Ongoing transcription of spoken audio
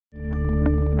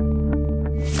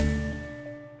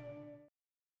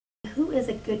is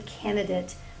a good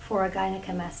candidate for a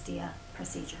gynecomastia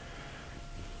procedure?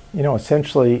 You know,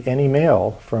 essentially any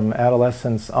male from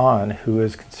adolescence on who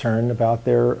is concerned about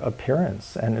their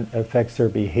appearance and it affects their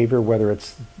behavior, whether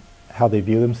it's how they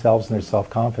view themselves and their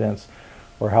self-confidence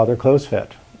or how their clothes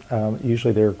fit.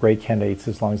 Usually they're great candidates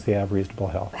as long as they have reasonable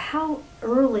health. How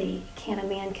early can a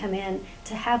man come in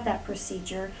to have that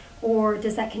procedure, or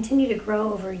does that continue to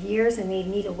grow over years and they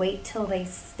need to wait till they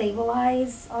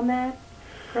stabilize on that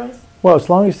growth? Well, as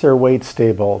long as their weight's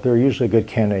stable, they're usually a good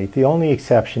candidate. The only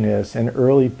exception is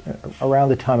around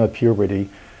the time of puberty,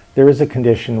 there is a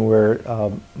condition where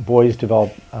boys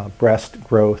develop breast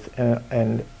growth,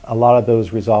 and a lot of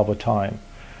those resolve with time.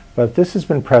 But if this has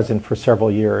been present for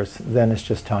several years, then it's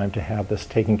just time to have this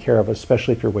taken care of,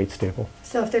 especially if your weight's stable.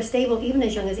 So if they're stable, even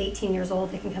as young as 18 years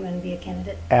old, they can come in and be a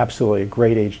candidate? Absolutely, a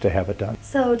great age to have it done.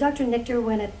 So Dr. Nichter,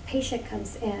 when a patient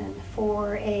comes in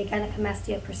for a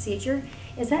gynecomastia procedure,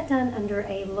 is that done under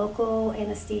a local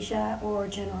anesthesia or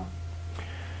general?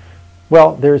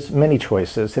 Well, there's many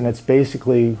choices, and it's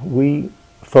basically, we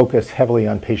focus heavily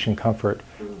on patient comfort.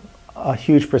 A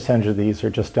huge percentage of these are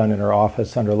just done in our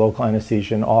office under local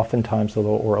anesthesia and oftentimes a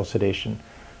little oral sedation.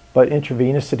 But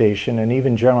intravenous sedation and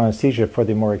even general anesthesia for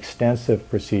the more extensive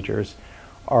procedures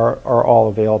are all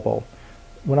available.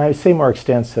 When I say more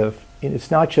extensive,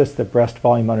 it's not just the breast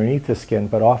volume underneath the skin,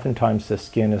 but oftentimes the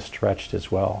skin is stretched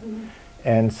as well.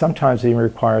 And sometimes it even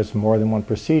requires more than one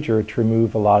procedure to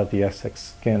remove a lot of the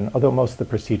excess skin, although most of the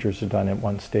procedures are done at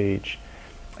one stage.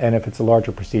 And if it's a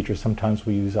larger procedure, sometimes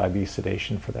we use IV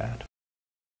sedation for that.